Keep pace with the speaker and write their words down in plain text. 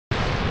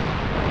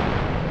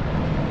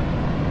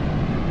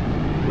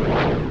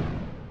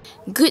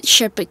Good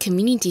Shepherd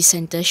Community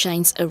Centre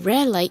shines a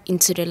rare light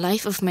into the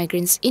life of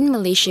migrants in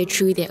Malaysia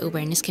through their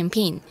awareness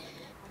campaign.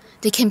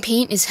 The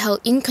campaign is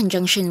held in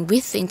conjunction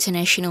with the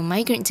International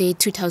Migrant Day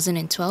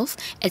 2012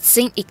 at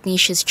St.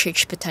 Ignatius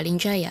Church, Petaling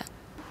Jaya.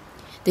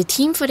 The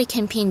theme for the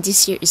campaign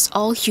this year is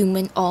All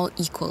Human, All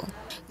Equal.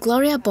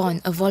 Gloria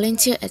Bond, a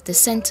volunteer at the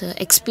centre,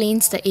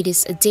 explains that it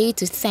is a day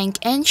to thank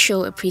and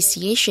show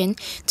appreciation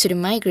to the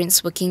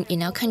migrants working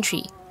in our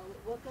country.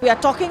 We are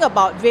talking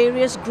about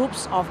various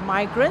groups of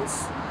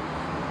migrants,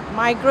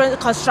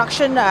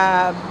 construction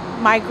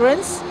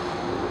migrants,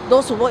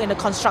 those who work in the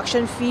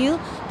construction field,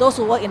 those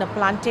who work in the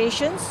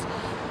plantations.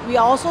 We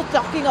are also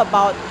talking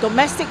about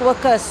domestic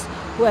workers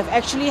who have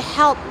actually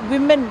helped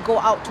women go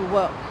out to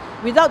work.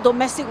 Without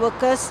domestic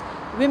workers,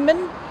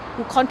 women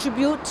who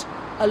contribute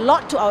a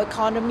lot to our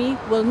economy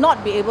will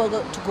not be able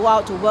to go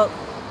out to work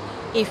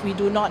if we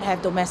do not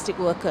have domestic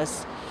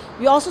workers.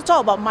 We also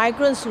talk about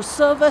migrants who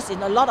serve us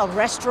in a lot of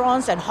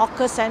restaurants and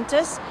hawker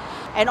centres,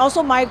 and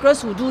also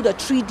migrants who do the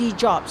 3D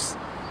jobs,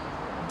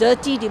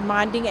 dirty,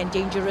 demanding and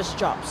dangerous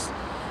jobs.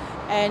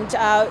 And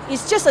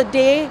it's just a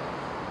day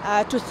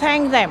to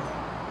thank them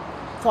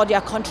for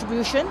their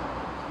contribution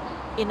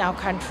in our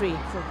country.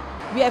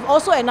 We have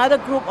also another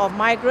group of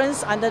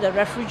migrants under the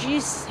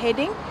refugees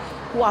heading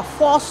who are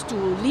forced to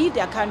leave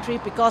their country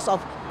because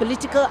of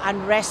political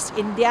unrest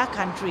in their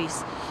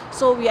countries.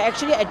 So we are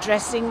actually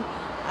addressing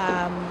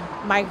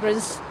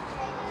migrants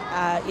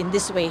in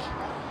this way.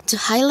 To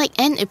highlight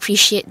and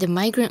appreciate the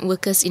migrant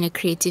workers in a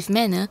creative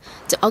manner,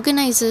 the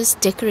organisers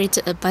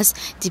decorated a bus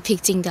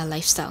depicting their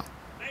lifestyle.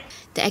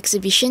 The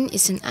exhibition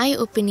is an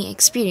eye-opening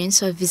experience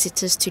for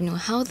visitors to know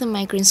how the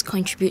migrants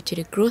contribute to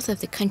the growth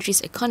of the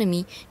country's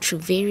economy through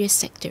various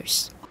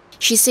sectors.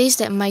 She says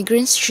that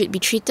migrants should be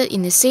treated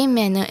in the same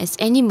manner as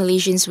any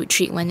Malaysians would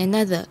treat one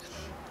another.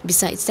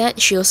 Besides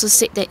that, she also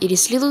said that it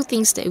is little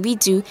things that we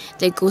do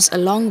that goes a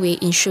long way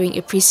in showing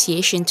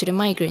appreciation to the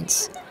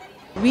migrants.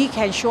 We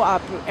can show our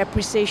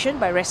appreciation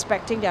by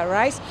respecting their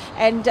rights,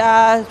 and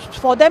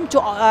for them to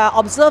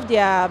observe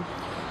their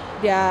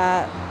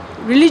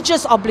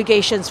religious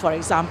obligations, for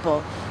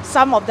example.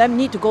 Some of them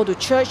need to go to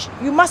church,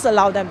 you must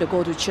allow them to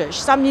go to church.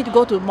 Some need to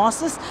go to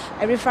mosques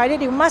every Friday,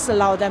 you must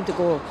allow them to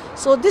go.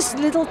 So these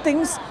little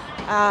things,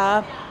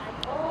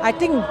 I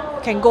think,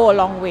 can go a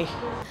long way.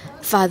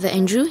 Father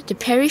Andrew, the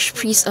parish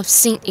priest of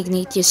St.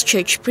 Ignatius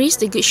Church,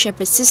 praised the Good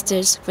Shepherd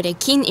sisters for their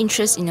keen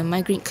interest in the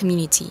migrant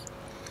community.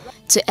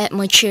 To add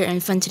more cheer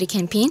and fun to the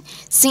campaign,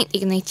 St.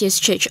 Ignatius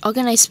Church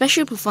organised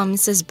special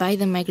performances by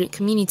the migrant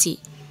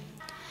community.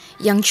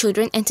 Young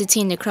children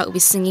entertained the crowd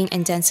with singing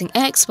and dancing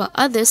acts, while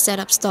others set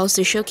up stalls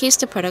to showcase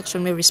the products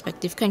from their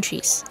respective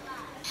countries.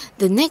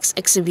 The next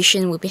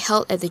exhibition will be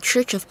held at the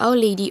Church of Our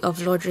Lady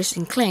of Lourdes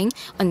in Klang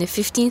on the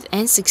 15th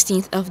and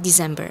 16th of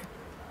December.